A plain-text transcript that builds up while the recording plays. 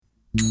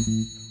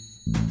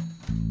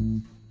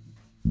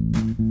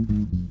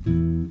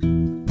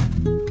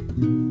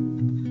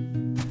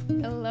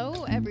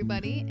Hello,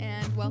 everybody,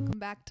 and welcome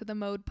back to the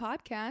Mode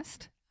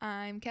Podcast.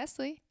 I'm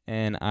Kesley,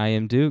 And I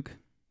am Duke.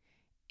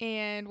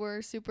 and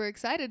we're super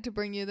excited to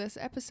bring you this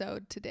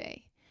episode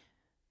today.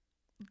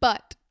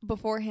 But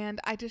beforehand,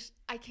 I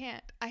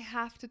can't. I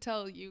have to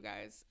tell you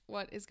guys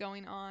what is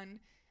going on.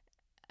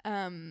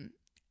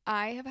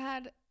 I have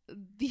had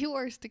the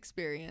worst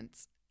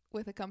experience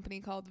with a company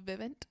called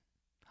Vivint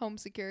Home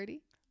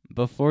Security.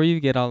 Before you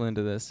get all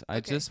into this, I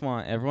Okay. just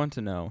want everyone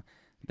to know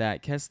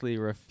that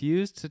Kesley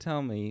refused to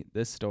tell me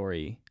this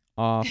story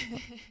off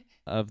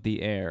of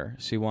the air.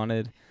 She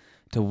wanted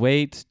to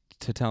wait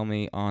to tell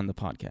me on the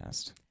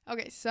podcast.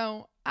 Okay,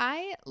 so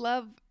I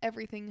love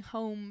everything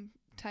home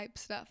type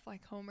stuff,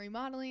 like home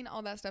remodeling,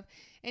 all that stuff.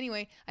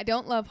 Anyway, I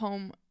don't love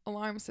home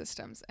alarm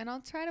systems, and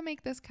I'll try to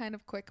make this kind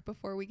of quick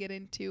before we get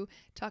into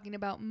talking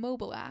about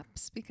mobile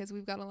apps, because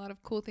we've got a lot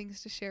of cool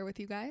things to share with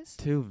you guys.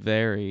 Two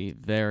very,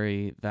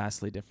 very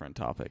vastly different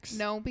topics.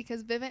 No,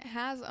 because Vivint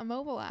has a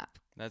mobile app.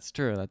 That's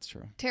true. That's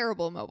true.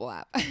 Terrible mobile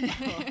app.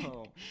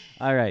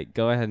 All right,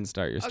 go ahead and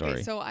start your story.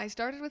 Okay, so I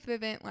started with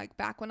Vivint like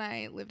back when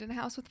I lived in a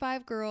house with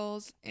 5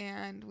 girls,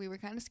 and we were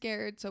kind of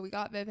scared, so we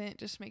got Vivint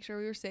just to make sure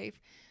we were safe.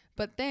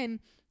 But then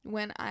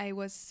when I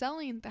was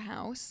selling the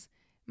house,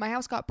 my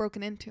house got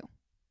broken into.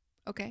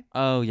 Okay?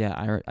 Oh,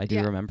 yeah, I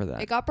do remember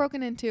that. It got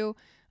broken into.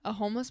 A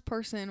homeless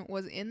person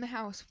was in the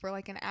house for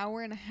like an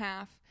hour and a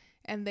half,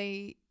 and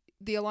the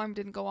alarm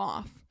didn't go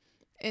off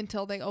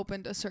until they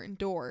opened a certain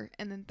door,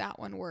 and then that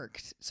one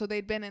worked. So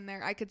they'd been in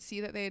there. I could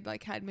see that they had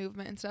like had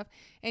movement and stuff.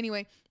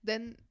 Anyway,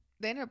 then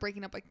they ended up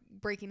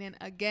breaking in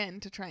again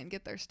to try and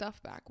get their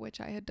stuff back,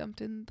 which I had dumped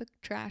in the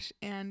trash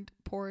and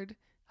poured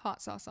hot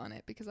sauce on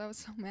it because I was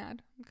so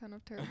mad. I'm kind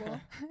of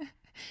terrible.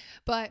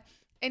 But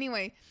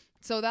anyway,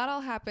 so that all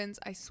happens.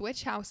 I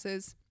switch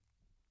houses,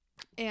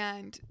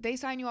 and they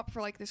sign you up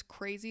for like this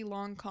crazy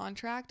long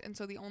contract. And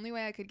so the only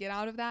way I could get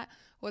out of that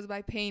was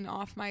by paying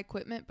off my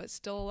equipment, but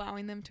still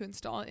allowing them to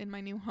install it in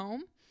my new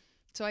home.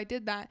 So I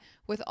did that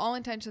with all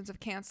intentions of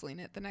canceling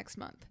it the next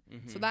month.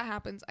 Mm-hmm. So that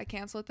happens. I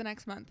cancel it the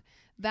next month.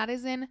 That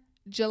is in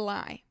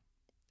July.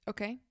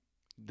 Okay?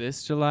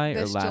 This July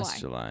This or last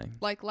July?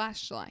 Like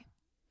last July.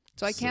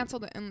 So I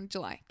canceled it in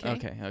July.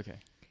 Okay.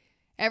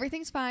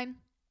 Everything's fine.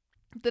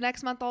 The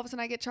next month, all of a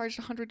sudden, I get charged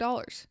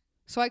 $100.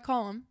 So I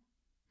call them.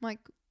 I'm like,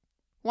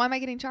 why am I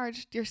getting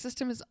charged? Your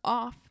system is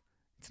off.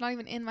 It's not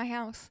even in my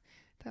house.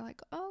 They're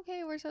like, oh,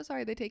 okay, we're so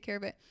sorry. They take care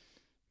of it.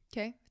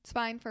 Okay, it's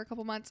fine for a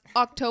couple months.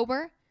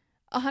 October,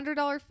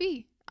 $100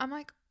 fee. I'm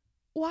like,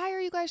 why are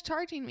you guys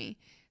charging me?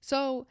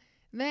 So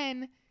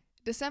then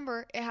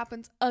December, it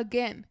happens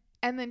again.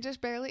 And then just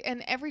barely,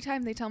 and every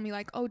time they tell me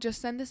like, oh, just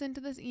send this into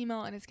this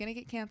email and it's going to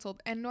get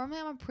canceled. And normally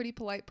I'm a pretty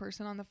polite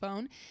person on the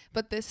phone,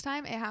 but this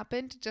time it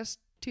happened just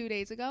 2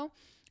 days ago.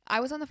 I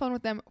was on the phone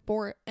with them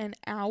for an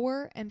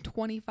hour and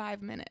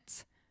 25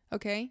 minutes.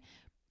 Okay.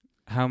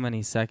 How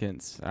many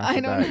seconds after I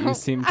don't that? know. You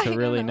seem to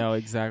really know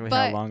exactly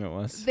But how long it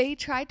was. They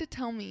tried to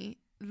tell me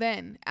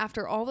then,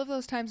 after all of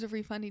those times of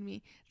refunding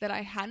me, that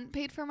I hadn't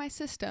paid for my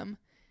system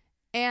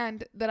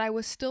and that I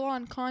was still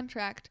on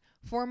contract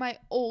for my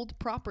old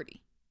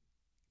property.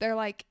 They're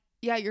like,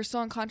 yeah, you're still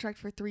on contract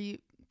for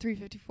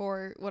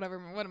 354, whatever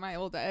what my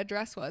old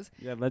address was.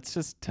 Yeah, let's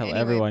just tell Anyway.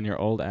 everyone your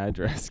old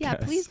address. Yeah,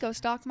 Guess. please go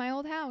stalk my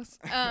old house.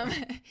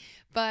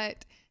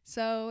 But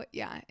so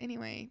yeah,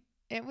 anyway,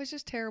 it was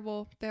just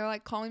terrible. They're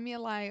like calling me a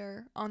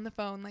liar on the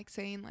phone, like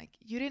saying like,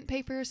 you didn't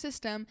pay for your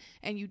system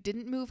and you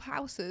didn't move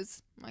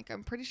houses. I'm like,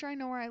 I'm pretty sure I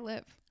know where I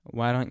live.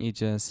 Why don't you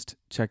just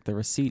check the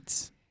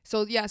receipts?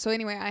 So yeah, so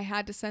anyway, I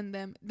had to send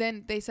them.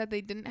 Then they said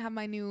they didn't have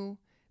my new,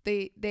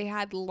 they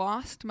had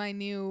lost my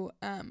new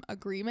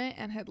agreement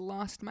and had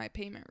lost my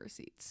payment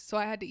receipts. So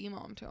I had to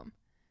email them to them.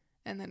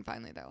 And then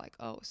finally they're like,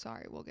 oh,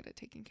 sorry, we'll get it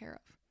taken care of.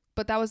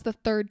 But that was the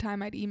third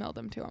time I'd emailed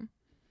them to them.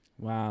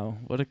 Wow,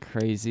 what a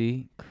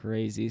crazy,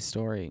 crazy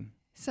story.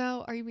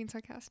 So are you being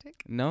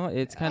sarcastic? No,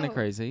 it's kind of Oh,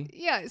 crazy.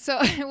 Yeah,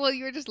 so, well,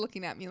 you were just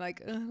looking at me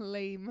like,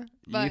 lame.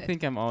 But You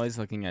think I'm always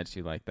looking at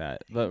you like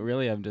that, but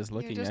really I'm just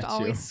looking you're just at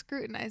always you.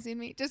 scrutinizing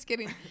me. Just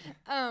kidding.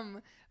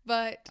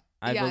 But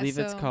I yeah, believe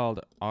it's so-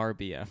 called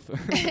RBF.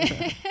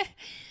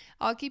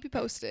 I'll keep you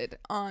posted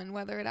on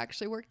whether it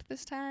actually worked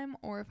this time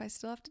or if I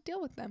still have to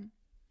deal with them.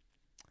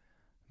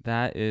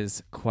 That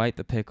is quite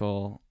the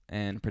pickle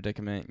and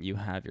predicament you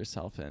have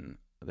yourself in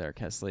there,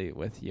 Kesley,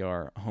 with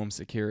your home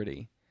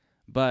security.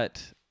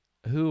 But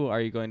who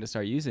are you going to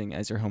start using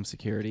as your home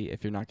security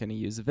if you're not going to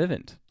use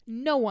Vivint?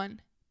 No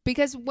one.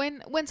 Because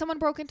when someone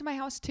broke into my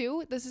house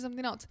too, this is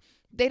something else.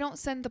 They don't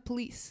send the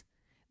police.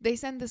 They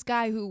send this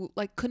guy who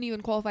like couldn't even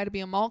qualify to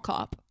be a mall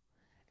cop.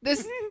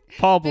 This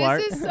Paul Blart.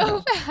 This is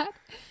so bad.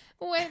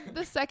 When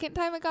the second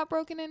time it got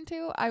broken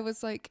into, I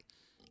was like,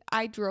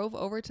 I drove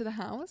over to the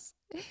house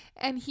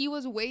and he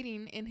was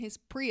waiting in his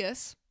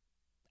Prius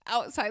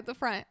outside the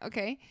front.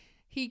 Okay.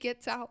 He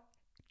gets out,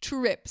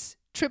 trips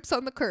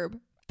on the curb,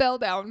 fell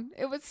down.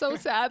 It was so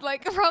sad.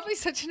 Like probably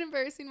such an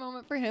embarrassing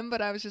moment for him,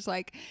 but I was just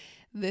like,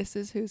 this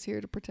is who's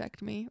here to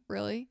protect me.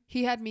 Really?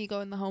 He had me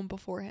go in the home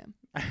before him.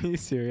 Are you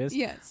serious?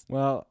 Yes.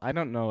 Well, I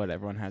don't know what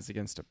everyone has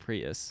against a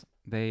Prius.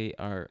 They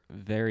are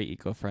very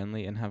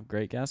eco-friendly and have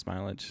great gas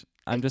mileage.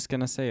 I'm just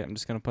going to say it. I'm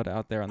just going to put it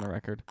out there on the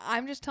record.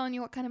 I'm just telling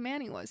you what kind of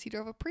man he was. He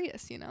drove a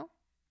Prius, you know?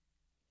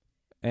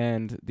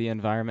 And the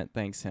environment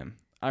thanks him.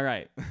 All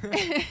right.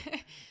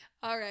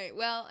 All right.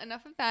 Well,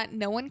 enough of that.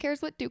 No one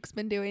cares what Duke's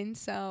been doing,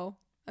 so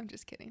I'm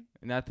just kidding.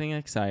 Nothing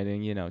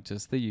exciting,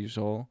 just the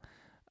usual.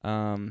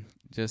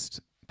 Just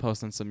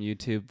posting some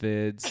YouTube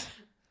vids.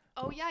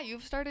 Oh, yeah.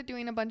 You've started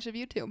doing a bunch of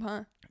YouTube,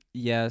 huh?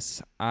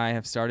 Yes, I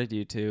have started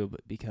YouTube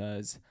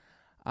because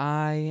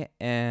I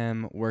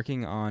am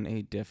working on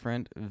a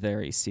different,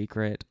 very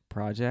secret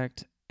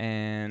project,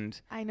 and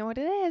I know what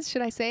it is.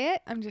 Should I say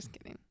it? I'm just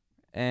kidding.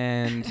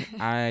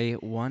 I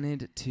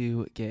wanted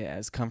to get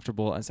as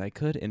comfortable as I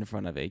could in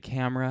front of a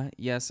camera.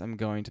 Yes, I'm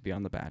going to be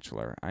on The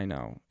Bachelor. I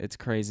know. It's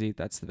crazy.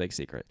 That's the big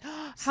secret.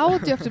 How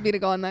old do you have to be to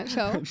go on that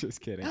show? I'm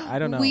just kidding. I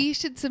don't know. We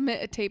should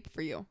submit a tape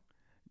for you.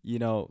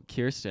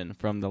 Kirsten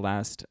from the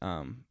last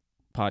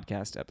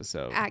podcast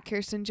episode. At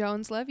Kirsten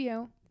Jones, love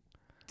you.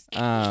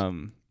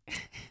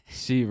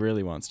 She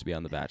really wants to be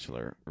on The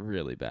Bachelor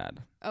really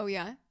bad. Oh,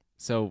 yeah?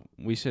 So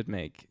we should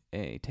make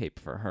a tape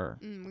for her.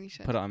 We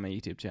should. Put it on my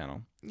YouTube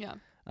channel. Yeah.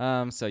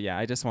 So yeah,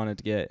 I just wanted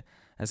to get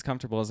as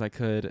comfortable as I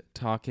could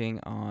talking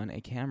on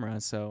a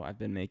camera. So I've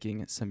been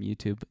making some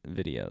YouTube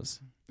videos.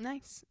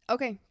 Nice.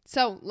 Okay,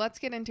 so let's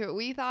get into it.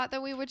 We thought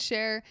that we would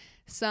share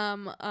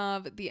some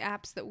of the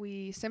apps that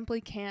we simply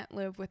can't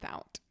live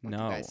without with you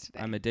guys today.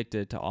 I'm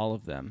addicted to all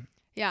of them.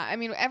 Yeah, I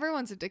mean,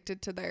 everyone's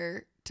addicted to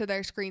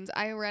their screens.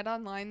 I read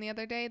online the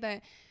other day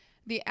that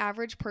the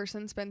average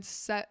person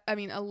spends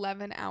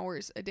 11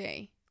 hours a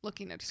day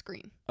looking at a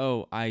screen.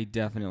 Oh, I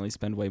definitely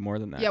spend way more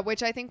than that. Yeah,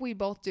 which I think we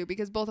both do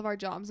because both of our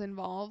jobs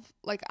involve,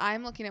 like,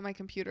 I'm looking at my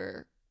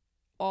computer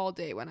all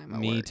day when I'm at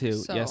work. Me too.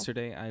 So.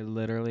 Yesterday, I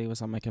literally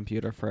was on my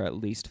computer for at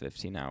least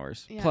 15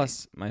 hours,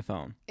 plus my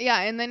phone. Yeah,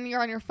 and then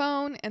you're on your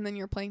phone, and then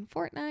you're playing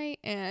Fortnite,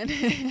 and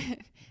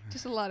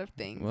just a lot of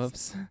things.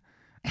 Whoops.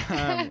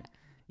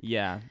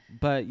 Yeah,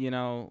 but,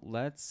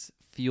 let's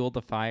fuel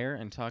the fire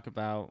and talk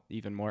about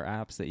even more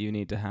apps that you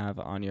need to have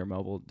on your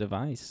mobile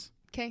device.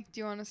 Okay,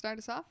 do you want to start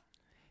us off?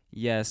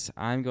 Yes,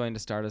 I'm going to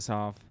start us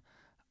off.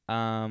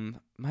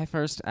 My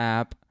first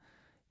app,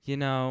 you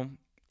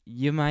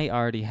might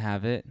already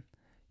have it.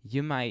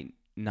 You might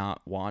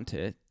not want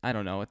it. I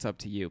don't know. It's up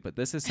to you. But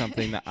this is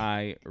something that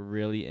I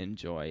really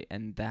enjoy,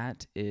 and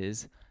that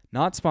is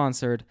not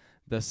sponsored,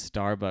 the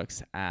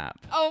Starbucks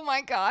app. Oh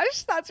my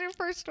gosh, that's your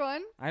first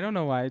one? I don't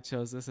know why I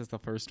chose this as the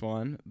first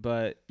one,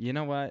 but you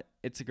know what?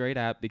 It's a great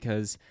app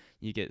because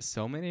you get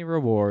so many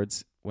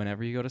rewards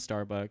whenever you go to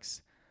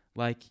Starbucks.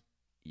 Like,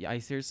 I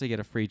seriously get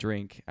a free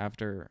drink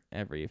after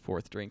every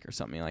fourth drink or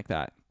something like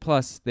that.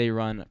 Plus, they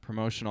run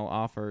promotional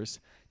offers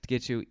to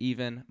get you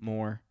even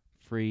more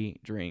free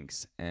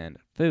drinks and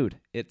food.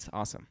 It's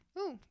awesome.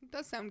 Ooh,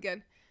 does sound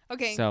good.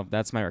 Okay. So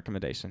that's my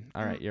recommendation.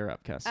 All right, you're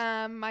up, Cass.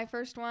 My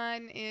first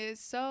one is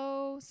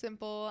so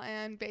simple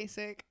and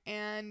basic,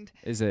 and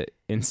is it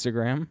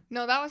Instagram?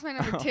 No, that was my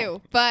number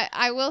 2. But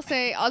I will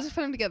say, I'll just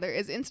put them together.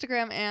 Is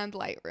Instagram and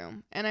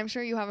Lightroom, and I'm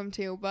sure you have them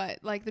too. But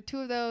like the two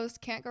of those,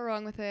 can't go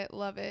wrong with it.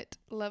 Love it.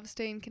 Love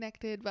staying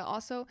connected. But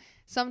also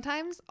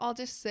sometimes I'll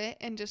just sit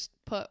and just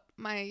put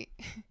my.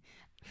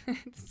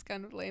 This is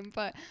kind of lame,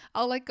 but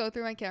I'll like go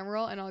through my camera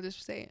roll and I'll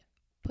just say,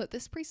 put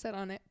this preset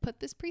on it, put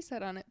this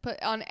preset on it,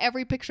 put on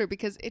every picture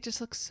because it just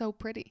looks so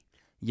pretty.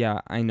 Yeah,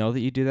 I know that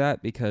you do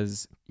that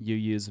because you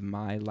use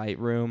my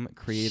Lightroom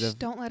creative. Shh,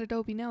 don't let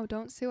Adobe know.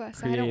 Don't sue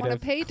us. I don't want to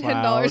pay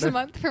Cloud. $10 a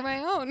month for my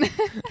own.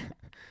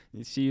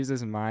 She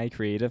uses my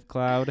Creative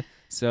Cloud,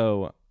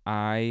 so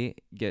I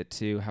get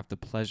to have the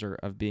pleasure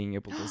of being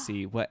able to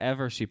see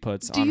whatever she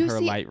puts on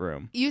her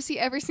Lightroom. You see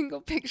every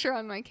single picture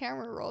on my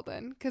camera roll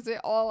then, because it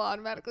all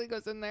automatically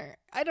goes in there.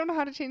 I don't know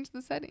how to change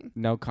the setting.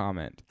 No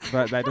comment.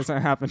 But that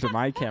doesn't happen to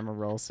my camera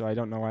roll, so I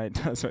don't know why it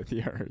does with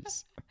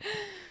yours.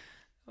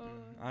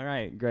 All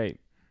right, great.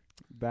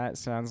 That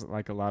sounds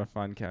like a lot of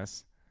fun,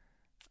 Cass.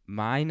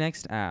 My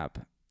next app.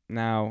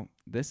 Now,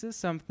 this is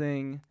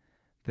something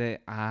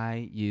that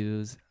I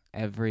use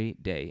every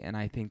day, and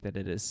I think that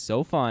it is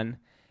so fun.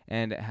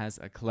 And it has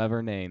a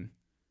clever name.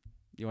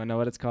 You want to know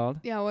what it's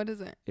called? Yeah, what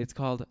is it? It's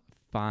called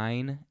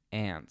Fine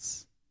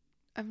Ants.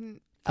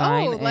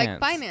 Like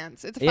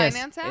finance. It's a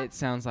finance app? It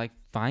sounds like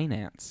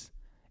finance.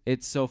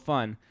 It's so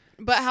fun.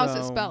 But how's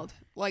it spelled?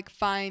 Like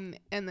fine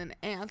and then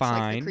ants,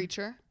 like the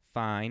creature?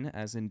 Fine,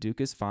 as in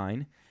Duke is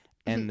fine.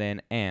 And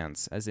then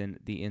ants, as in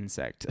the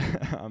insect.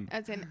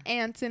 As in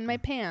ants in my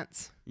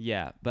pants.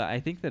 Yeah, but I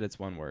think that it's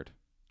one word.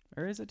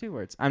 Or is it 2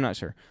 words? I'm not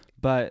sure.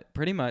 But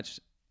pretty much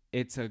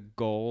it's a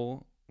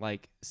goal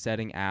like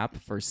setting app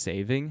for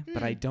saving,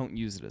 but I don't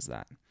use it as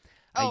that.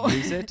 I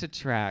use it to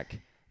track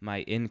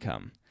my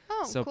income.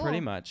 So cool. Pretty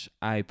much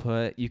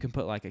you can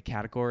put like a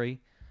category.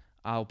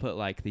 I'll put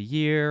like the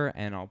year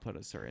and I'll put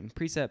a certain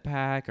preset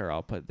pack, or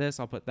I'll put this,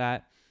 I'll put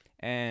that.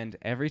 And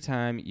every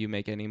time you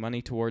make any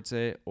money towards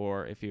it,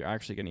 or if you're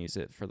actually going to use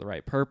it for the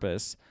right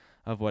purpose,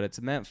 of what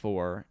it's meant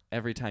for,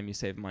 every time you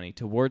save money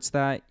towards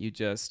that, you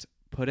just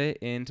put it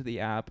into the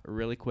app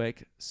really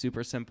quick,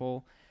 super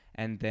simple,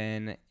 and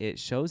then it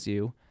shows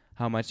you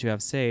how much you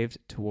have saved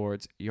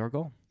towards your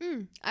goal.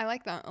 I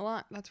like that a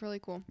lot. That's really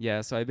cool.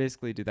 Yeah, so I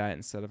basically do that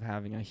instead of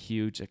having a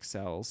huge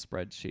Excel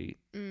spreadsheet.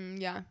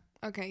 Yeah.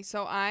 Okay,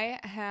 so I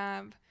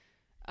have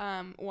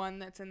one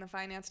that's in the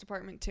finance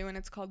department too, and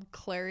it's called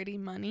Clarity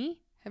Money.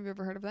 Have you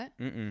ever heard of that?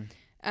 Mm-mm.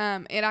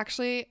 It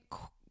actually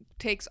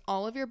takes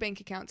all of your bank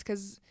accounts,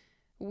 because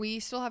we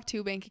still have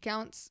 2 bank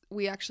accounts.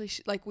 We actually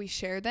we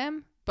share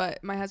them,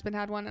 but my husband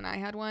had one and I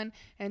had one,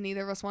 and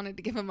neither of us wanted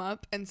to give them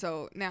up, and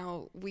so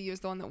now we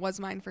use the one that was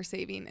mine for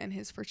saving and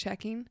his for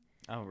checking.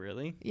 Oh,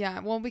 really? Yeah,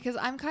 well, because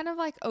I'm kind of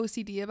like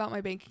OCD about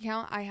my bank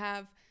account. I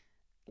have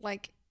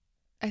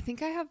I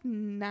think I have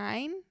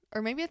 9,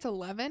 or maybe it's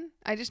 11.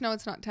 I just know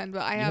it's not 10,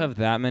 but I have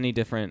that many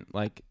different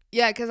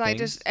yeah, because I things?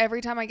 just,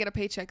 every time I get a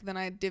paycheck, then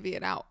I divvy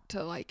it out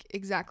to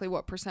exactly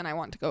what % I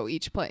want to go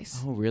each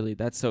place. Oh, really?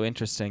 That's so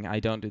interesting. I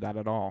don't do that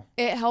at all.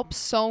 It helps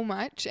so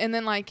much. And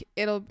then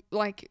it'll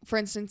for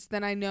instance,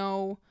 then I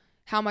know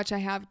how much I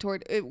have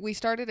toward it. We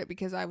started it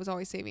because I was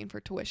always saving for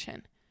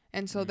tuition.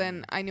 And so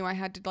then I knew I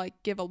had to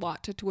give a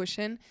lot to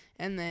tuition,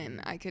 and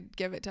then I could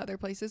give it to other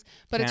places.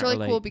 But it's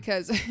really cool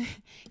because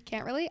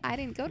can't relate. I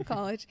didn't go to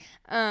college.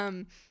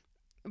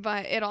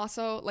 But it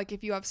also,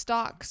 if you have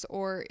stocks,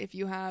 or if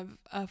you have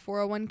a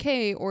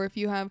 401k, or if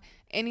you have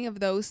any of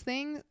those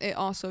things, it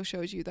also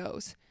shows you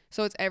those.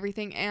 So it's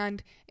everything.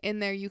 And in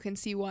there, you can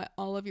see what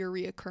all of your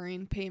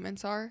reoccurring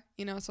payments are,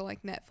 so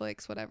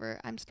Netflix, whatever.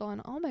 I'm still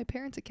on all my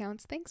parents'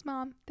 accounts. Thanks,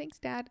 Mom. Thanks,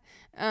 Dad.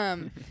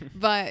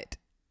 But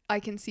I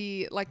can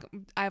see,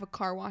 I have a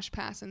car wash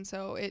pass, and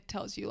so it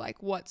tells you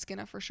what's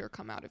gonna for sure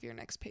come out of your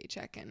next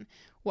paycheck and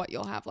what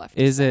you'll have left.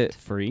 Is it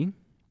free?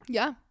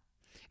 Yeah.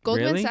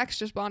 Goldman Really? Sachs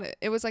just bought it.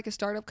 It was a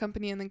startup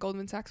company, and then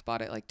Goldman Sachs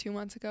bought it 2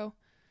 months ago.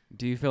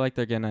 Do you feel like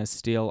they're gonna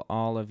steal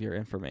all of your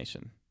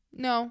information?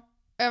 No.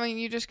 I mean,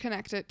 you just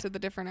connect it to the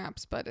different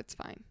apps, but it's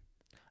fine.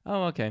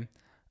 Oh, okay.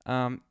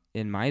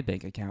 In my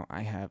bank account,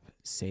 I have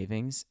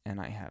savings and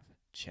I have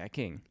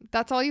checking.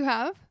 That's all you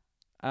have?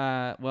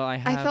 Well, I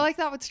feel like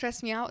that would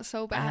stress me out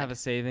so bad. I have a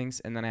savings,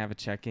 and then I have a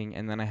checking,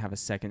 and then I have a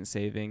second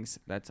savings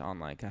that's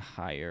on a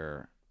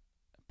higher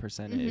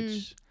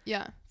percentage.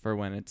 Yeah. For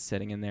when it's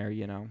sitting in there,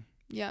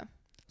 Yeah.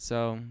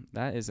 So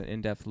that is an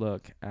in-depth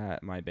look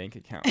at my bank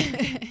account.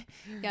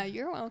 Yeah,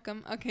 you're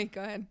welcome. Okay,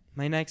 go ahead.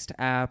 My next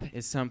app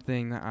is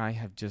something that I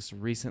have just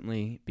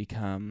recently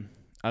become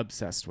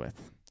obsessed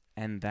with,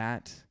 and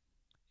that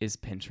is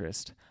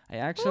Pinterest. I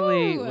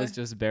actually was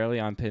just barely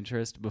on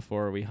Pinterest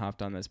before we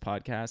hopped on this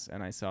podcast,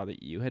 and I saw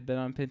that you had been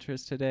on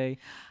Pinterest today,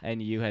 and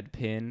you had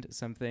pinned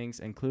some things,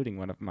 including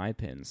one of my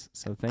pins.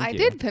 So thank you. I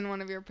did pin one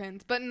of your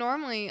pins, but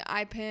normally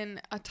I pin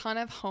a ton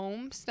of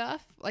home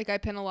stuff. I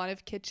pin a lot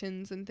of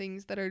kitchens and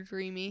things that are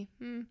dreamy.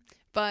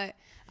 But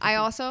I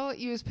also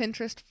use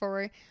Pinterest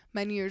for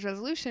my New Year's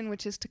resolution,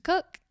 which is to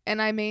cook. And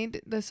I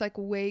made this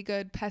way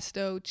good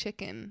pesto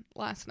chicken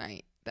last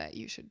night that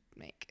you should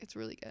make. It's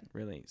really good.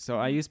 Really? So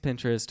I use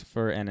Pinterest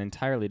for an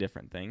entirely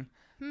different thing.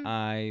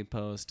 I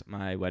post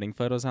my wedding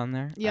photos on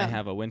there. Yeah. I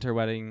have a winter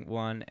wedding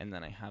one, and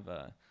then I have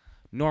a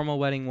normal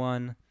wedding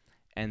one,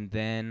 and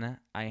then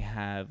I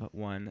have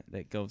one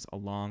that goes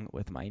along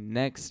with my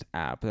next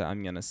app that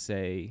I'm going to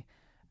say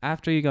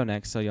after you go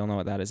next, so you'll know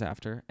what that is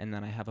after. And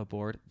then I have a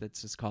board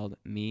that's just called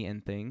Me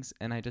and Things,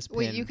 and I just pin.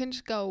 Wait, you can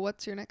just go.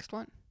 What's your next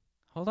one?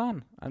 Hold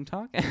on. I'm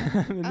talking.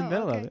 I'm in the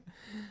middle of it.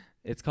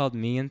 It's called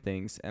Me and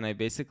Things, and I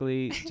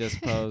basically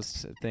just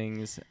post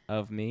things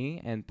of me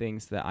and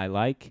things that I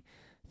like,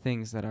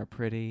 things that are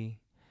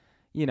pretty,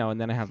 and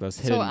then I have those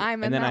hidden.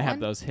 I have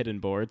those hidden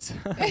boards.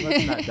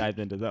 Let's not dive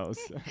into those.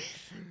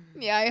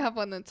 Yeah, I have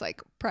one that's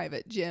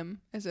private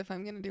gym, as if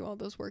I'm gonna do all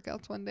those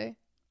workouts one day.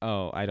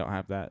 Oh, I don't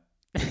have that.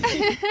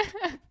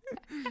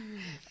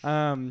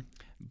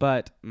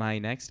 But my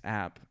next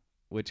app,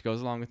 which goes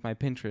along with my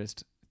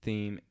Pinterest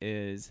theme,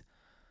 is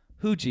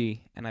Huji,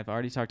 and I've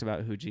already talked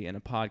about Huji in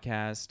a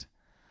podcast.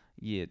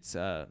 It's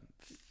a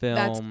film.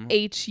 That's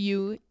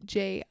Huji.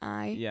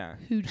 Yeah.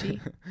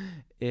 Huji.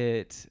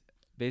 It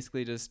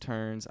basically just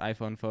turns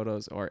iPhone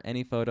photos or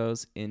any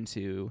photos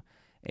into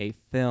a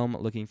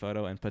film-looking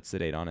photo and puts the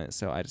date on it.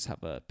 So I just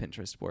have a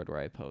Pinterest board where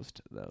I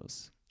post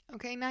those.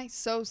 Okay, nice.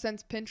 So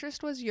since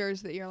Pinterest was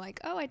yours that you're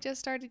oh, I just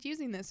started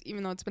using this,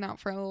 even though it's been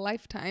out for a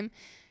lifetime,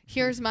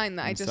 here's mine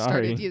that I just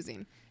started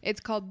using. It's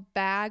called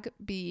Bag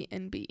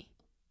B&B.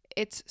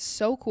 It's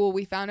so cool.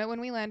 We found it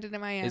when we landed in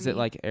Miami. Is it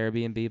like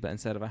Airbnb, but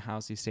instead of a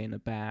house, you stay in a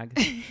bag?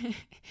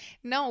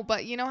 No,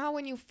 but you know how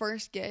when you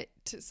first get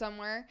to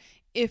somewhere,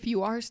 if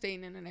you are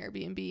staying in an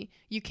Airbnb,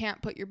 you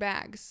can't put your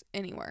bags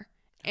anywhere.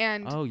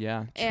 And oh,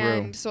 yeah, true.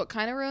 And so it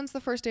kind of ruins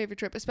the first day of your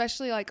trip,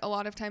 especially a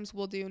lot of times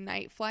we'll do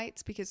night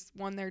flights because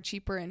one, they're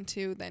cheaper, and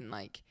two, then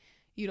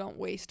you don't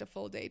waste a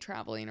full day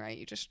traveling, right?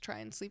 You just try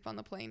and sleep on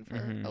the plane for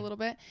a little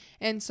bit.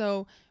 And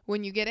so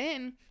when you get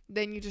in,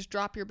 then you just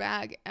drop your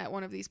bag at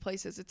one of these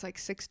places. It's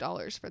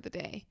 $6 for the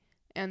day.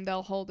 and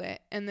they'll hold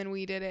it. And then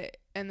we did it.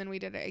 And then we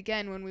did it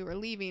again when we were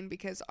leaving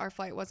because our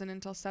flight wasn't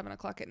until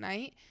 7:00 at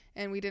night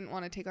and we didn't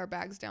want to take our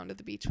bags down to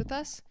the beach with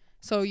us.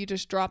 So you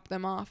just drop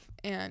them off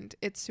and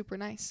it's super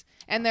nice.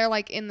 And they're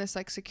like in this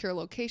like secure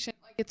location.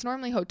 Like it's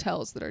normally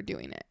hotels that are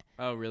doing it.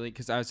 Oh, really?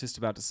 Because I was just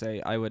about to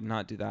say I would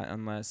not do that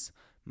unless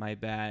my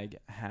bag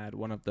had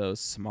one of those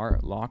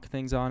smart lock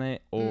things on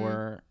it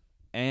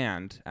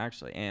and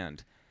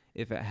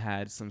if it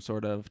had some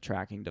sort of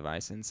tracking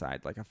device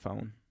inside, like a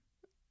phone.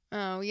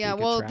 Oh, yeah.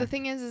 Well, the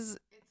thing is it's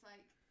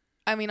like,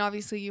 I mean,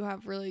 obviously you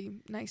have really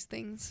nice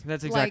things.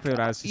 That's exactly like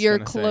what I was just your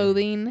gonna say.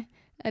 clothing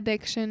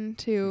addiction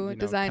to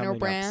designer coming up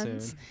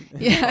brands.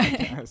 soon.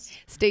 Yeah.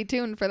 Stay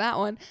tuned for that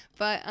one.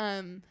 But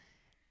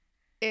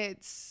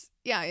it's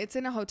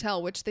in a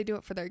hotel, which they do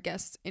it for their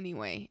guests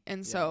anyway.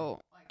 And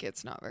so like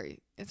it's not really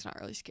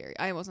scary.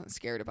 I wasn't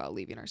scared about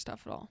leaving our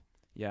stuff at all.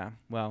 Yeah,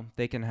 well,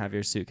 they can have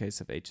your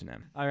suitcase of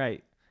H&M. All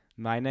right,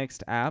 my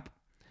next app,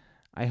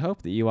 I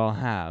hope that you all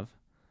have,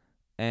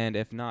 and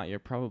if not, you're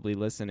probably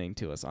listening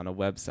to us on a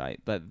website,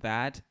 but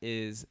that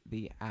is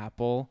the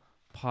Apple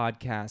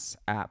Podcasts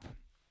app.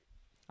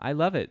 I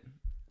love it.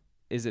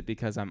 Is it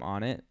because I'm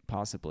on it?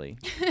 Possibly.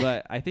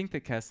 But I think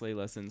that Kesley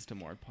listens to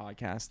more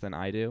podcasts than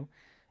I do.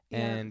 Yeah.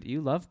 And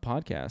you love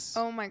podcasts.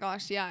 Oh my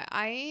gosh, yeah.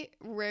 I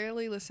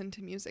rarely listen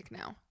to music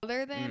now.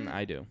 Other than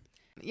I do.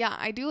 Yeah,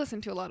 I do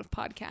listen to a lot of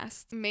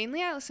podcasts.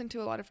 Mainly I listen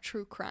to a lot of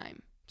true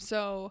crime.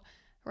 So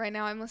right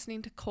now I'm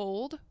listening to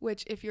Cold,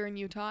 which if you're in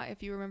Utah,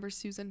 if you remember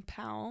Susan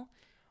Powell.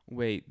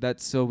 Wait,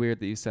 that's so weird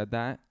that you said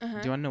that.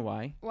 Uh-huh. Do you want to know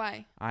why?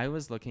 Why? I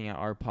was looking at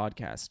our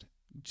podcast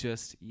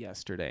just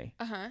yesterday.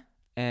 Uh-huh.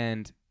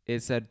 And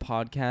it said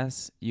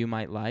podcasts you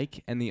might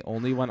like, and the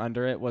only one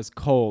under it was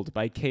Cold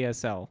by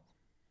KSL.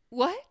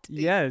 What?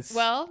 Yes.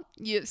 Well,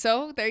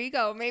 so there you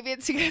go. Maybe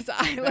it's because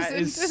I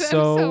listen to them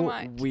so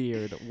much.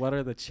 Weird. What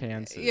are the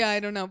chances? Yeah,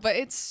 I don't know, but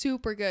it's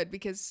super good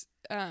because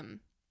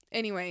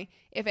anyway,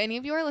 if any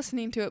of you are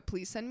listening to it,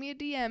 please send me a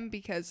DM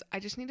because I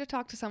just need to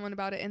talk to someone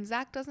about it. And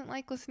Zach doesn't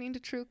like listening to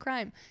true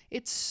crime.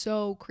 It's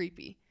so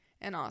creepy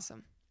and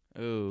awesome.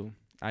 Ooh,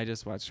 I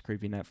just watched a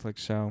creepy Netflix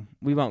show.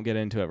 We won't get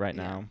into it right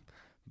now,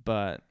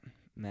 but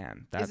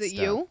man, that's Is it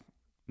you?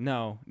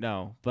 No,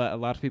 but a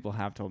lot of people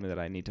have told me that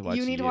I need to watch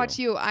You. You need to watch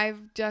You.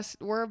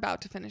 We're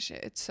about to finish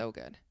it. It's so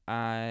good.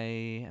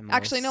 I am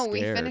Actually, no, we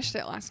finished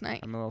it last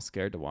night. I'm a little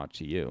scared to watch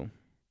You.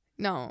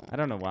 No. I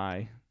don't know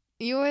why.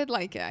 You would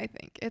like it, I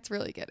think. It's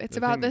really good. It's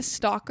about this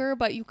stalker,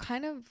 but you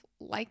kind of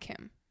like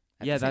him.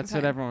 Yeah, that's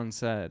what everyone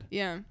said.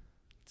 Yeah.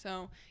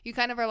 So you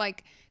kind of are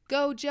like,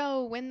 go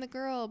Joe, win the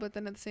girl, but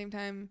then at the same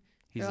time,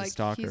 he's a like,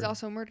 stalker. He's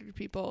also murdered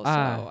people, so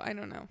I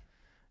don't know.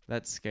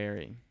 That's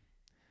scary.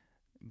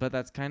 But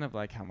that's kind of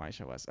like how my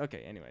show was.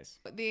 Okay,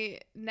 anyways. The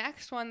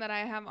next one that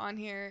I have on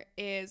here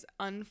is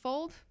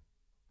Unfold,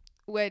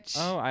 which...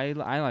 Oh, I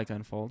like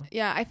Unfold.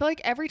 Yeah, I feel like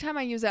every time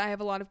I use it, I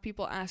have a lot of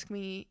people ask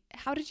me,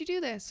 how did you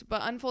do this?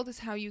 But Unfold is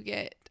how you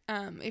get,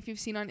 if you've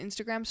seen on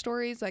Instagram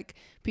stories, like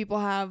people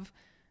have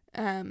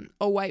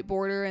a white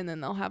border and then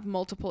they'll have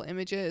multiple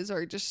images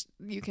or just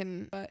you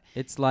can...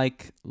 It's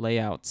like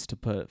layouts to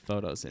put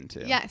photos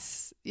into.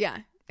 Yes. Yeah.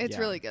 It's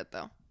really good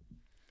though.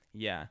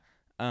 Yeah.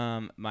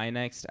 My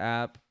next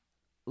app,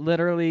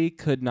 literally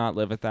could not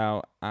live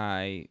without.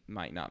 I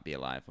might not be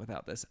alive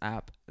without this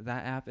app.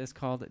 That app is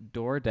called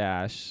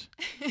DoorDash.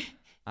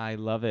 I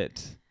love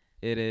it.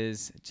 It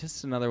is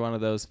just another one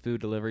of those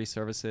food delivery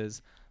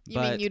services.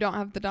 You mean you don't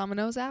have the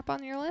Domino's app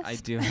on your list? I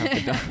do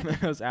have the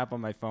Domino's app on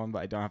my phone, but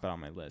I don't have it on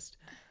my list.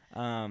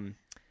 The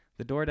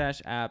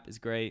DoorDash app is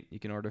great. You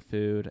can order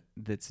food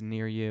that's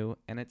near you,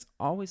 and it's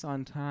always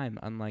on time,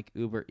 unlike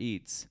Uber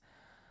Eats.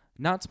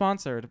 Not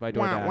sponsored by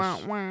DoorDash. Wah,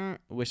 wah, wah.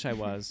 Wish I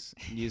was.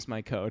 Use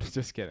my code.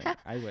 Just kidding.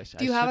 I wish.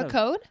 Do you have a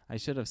code? I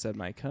should have said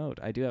my code.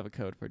 I do have a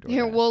code for DoorDash.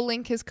 Here, we'll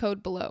link his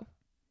code below.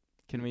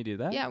 Can we do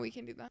that? Yeah, we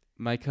can do that.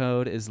 My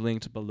code is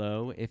linked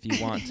below. If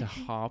you want to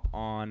hop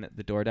on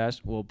the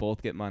DoorDash, we'll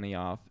both get money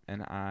off,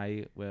 and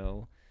I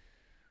will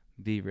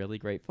be really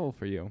grateful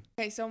for you.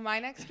 Okay, so my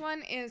next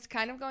one is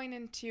kind of going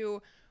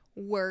into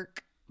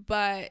work,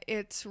 but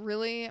it's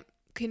really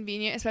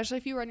convenient, especially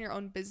if you run your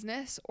own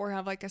business or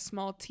have like a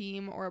small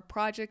team or a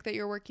project that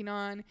you're working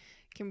on. It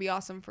can be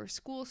awesome for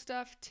school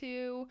stuff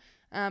too,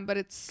 but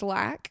it's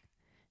Slack.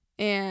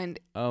 And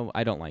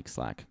I don't like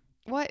Slack.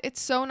 What?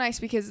 It's so nice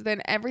because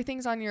then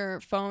everything's on your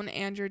phone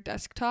and your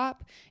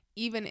desktop.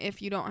 Even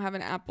if you don't have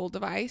an Apple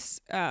device,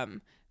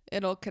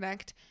 it'll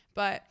connect,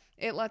 but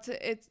it lets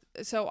it.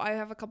 So I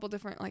have a couple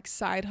different like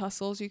side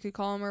hustles, you could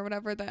call them or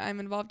whatever, that I'm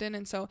involved in.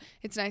 And so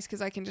it's nice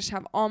because I can just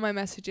have all my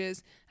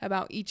messages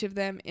about each of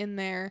them in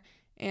there,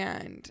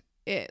 and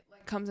it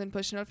like comes in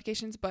push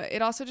notifications, but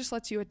it also just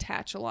lets you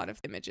attach a lot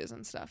of images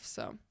and stuff.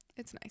 So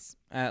it's nice.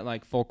 At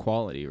like full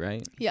quality,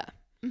 right? Yeah.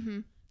 Mm-hmm.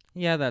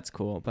 Yeah, that's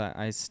cool, but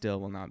I still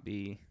will not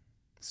be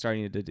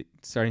starting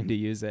to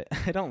use it.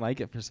 I don't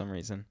like it for some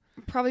reason.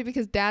 Probably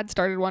because Dad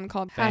started one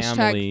called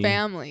Family.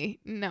 #family.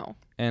 No.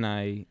 And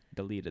I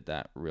deleted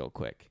that real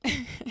quick.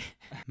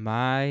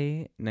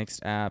 My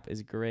next app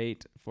is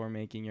great for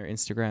making your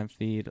Instagram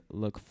feed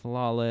look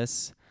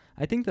flawless.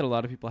 I think that a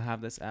lot of people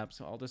have this app,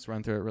 so I'll just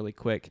run through it really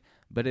quick.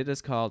 But it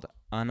is called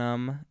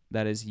Unum,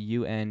 that is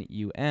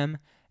UNUM,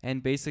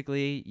 and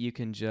basically you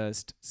can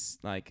just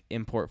like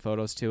import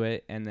photos to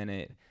it, and then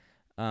it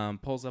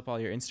pulls up all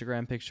your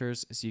Instagram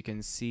pictures, so you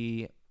can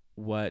see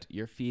what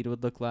your feed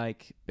would look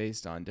like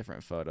based on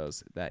different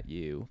photos that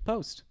you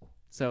post.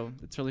 So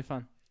it's really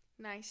fun.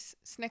 Nice.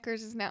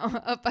 Snickers is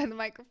now up by the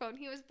microphone.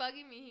 He was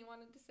bugging me. He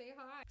wanted to say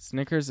hi.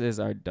 Snickers is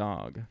our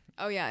dog.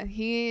 Oh, yeah.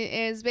 He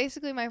is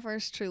basically my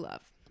first true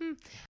love.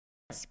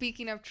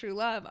 Speaking of true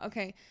love,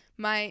 okay,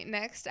 my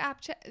next app...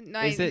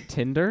 Is it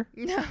Tinder?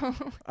 No.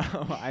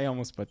 Oh, I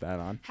almost put that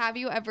on. Have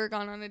you ever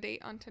gone on a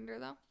date on Tinder,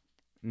 though?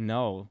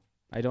 No.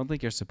 I don't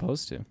think you're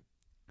supposed to.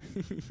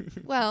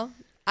 Well,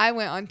 I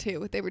went on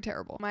 2. They were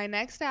terrible. My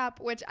next app,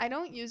 which I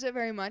don't use it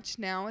very much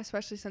now,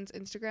 especially since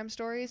Instagram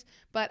stories,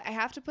 but I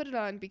have to put it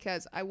on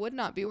because I would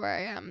not be where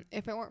I am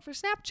if it weren't for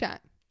Snapchat.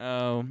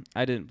 Oh,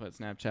 I didn't put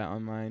Snapchat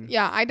on mine.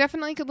 Yeah, I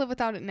definitely could live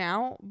without it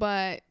now,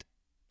 but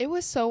it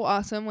was so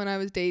awesome when I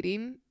was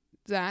dating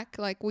Zach.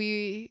 Like,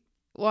 you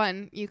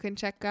can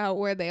check out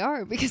where they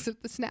are because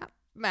of the Snap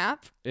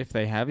map. If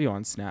they have you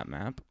on Snap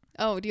Map.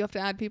 Oh, do you have to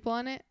add people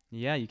on it?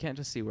 Yeah, you can't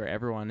just see where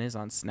everyone is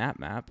on Snap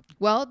Map.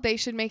 Well, they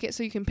should make it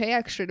so you can pay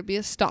extra to be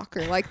a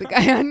stalker like the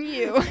guy on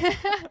you.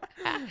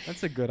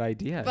 That's a good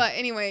idea. But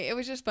anyway, it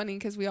was just funny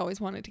because we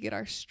always wanted to get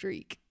our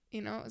streak.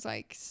 You know, it was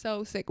like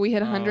so sick. We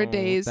hit 100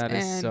 days. That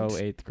is so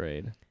 8th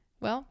grade.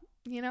 Well,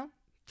 you know,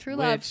 true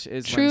love. Which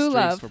is true when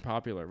love. streaks were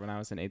popular when I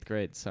was in 8th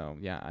grade. So,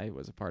 yeah, I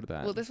was a part of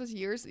that. Well, this was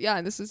years.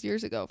 Yeah, this was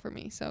years ago for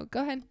me. So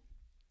go ahead.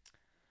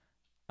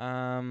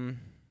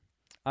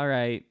 All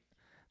right.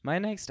 My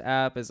next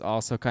app is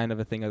also kind of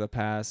a thing of the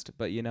past,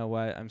 but you know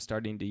what? I'm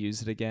starting to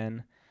use it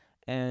again,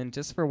 and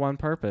just for one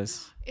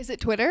purpose. Is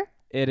it Twitter?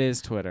 It is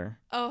Twitter.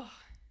 Oh.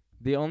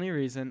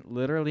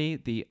 Literally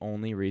the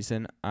only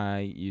reason I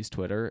use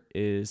Twitter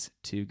is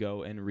to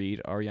go and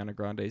read Ariana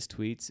Grande's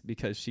tweets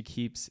because she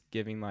keeps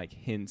giving like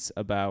hints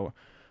about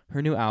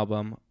her new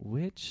album,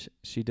 which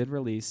she did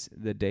release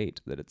the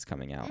date that it's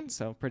coming out.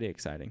 So pretty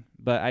exciting.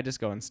 But I just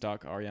go and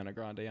stalk Ariana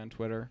Grande on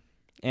Twitter.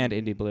 And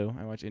Indie Blue.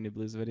 I watch Indie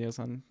Blue's videos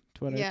on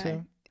Twitter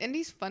too.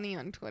 Indie's funny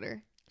on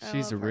Twitter.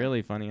 She's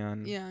really funny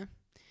on... Yeah.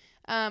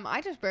 I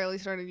just barely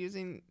started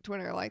using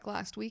Twitter like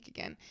last week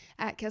again.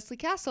 At Kesley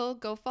Castle,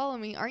 go follow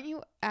me. Aren't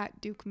you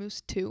at Duke Moose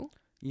 2?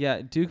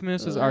 Yeah, Duke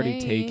Moose was already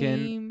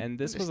taken. And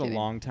this was kidding. a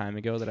long time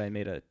ago that I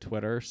made a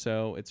Twitter.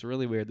 So it's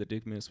really weird that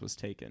Duke Moose was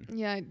taken.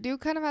 Yeah, Duke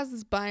kind of has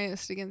this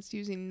bias against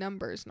using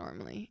numbers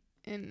normally.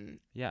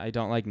 Yeah, I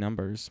don't like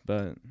numbers,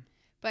 but...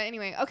 But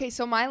anyway, okay,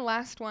 so my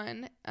last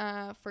one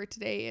for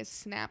today is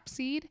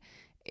Snapseed.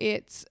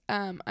 It's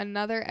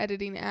another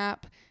editing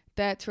app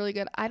that's really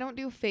good. I don't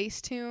do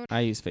Facetune. I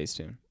use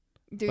Facetune.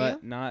 Do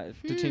but you? Not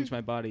to change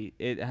my body.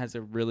 It has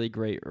a really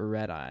great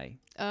red eye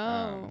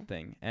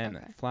thing. And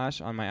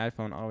Flash on my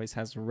iPhone always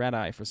has red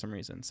eye for some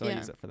reason. So I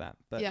use it for that.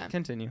 But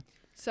continue.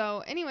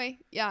 So anyway,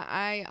 yeah,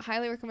 I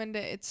highly recommend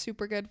it. It's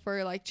super good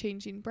for like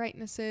changing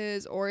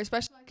brightnesses, or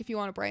especially like if you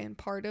want to brighten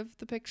part of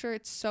the picture.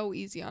 It's so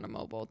easy on a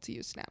mobile to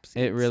use Snapseed.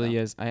 It really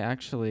is. I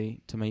actually,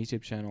 to my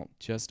YouTube channel,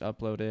 just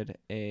uploaded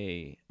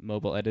a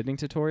mobile editing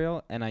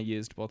tutorial, and I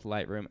used both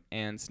Lightroom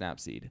and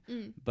Snapseed.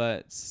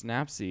 But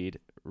Snapseed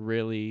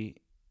really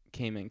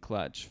came in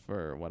clutch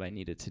for what I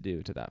needed to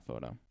do to that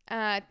photo.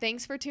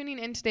 Thanks for tuning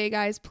in today,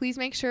 guys. Please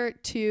make sure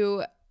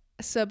to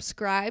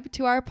subscribe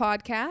to our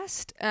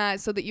podcast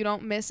so that you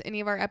don't miss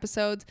any of our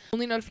episodes.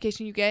 Only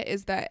notification you get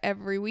is that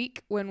every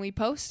week when we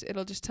post,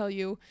 it'll just tell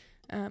you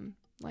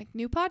like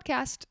new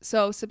podcast.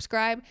 So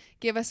subscribe,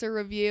 give us a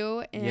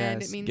review,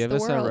 and it means the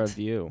world. Give us a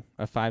review,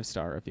 a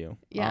 5-star review,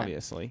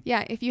 obviously.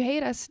 Yeah, if you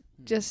hate us,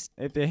 just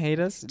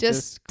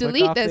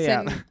delete this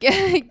and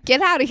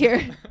get out of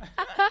here.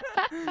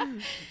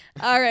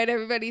 All right,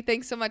 everybody.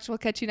 Thanks so much. We'll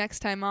catch you next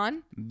time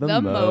on The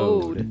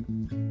Mode.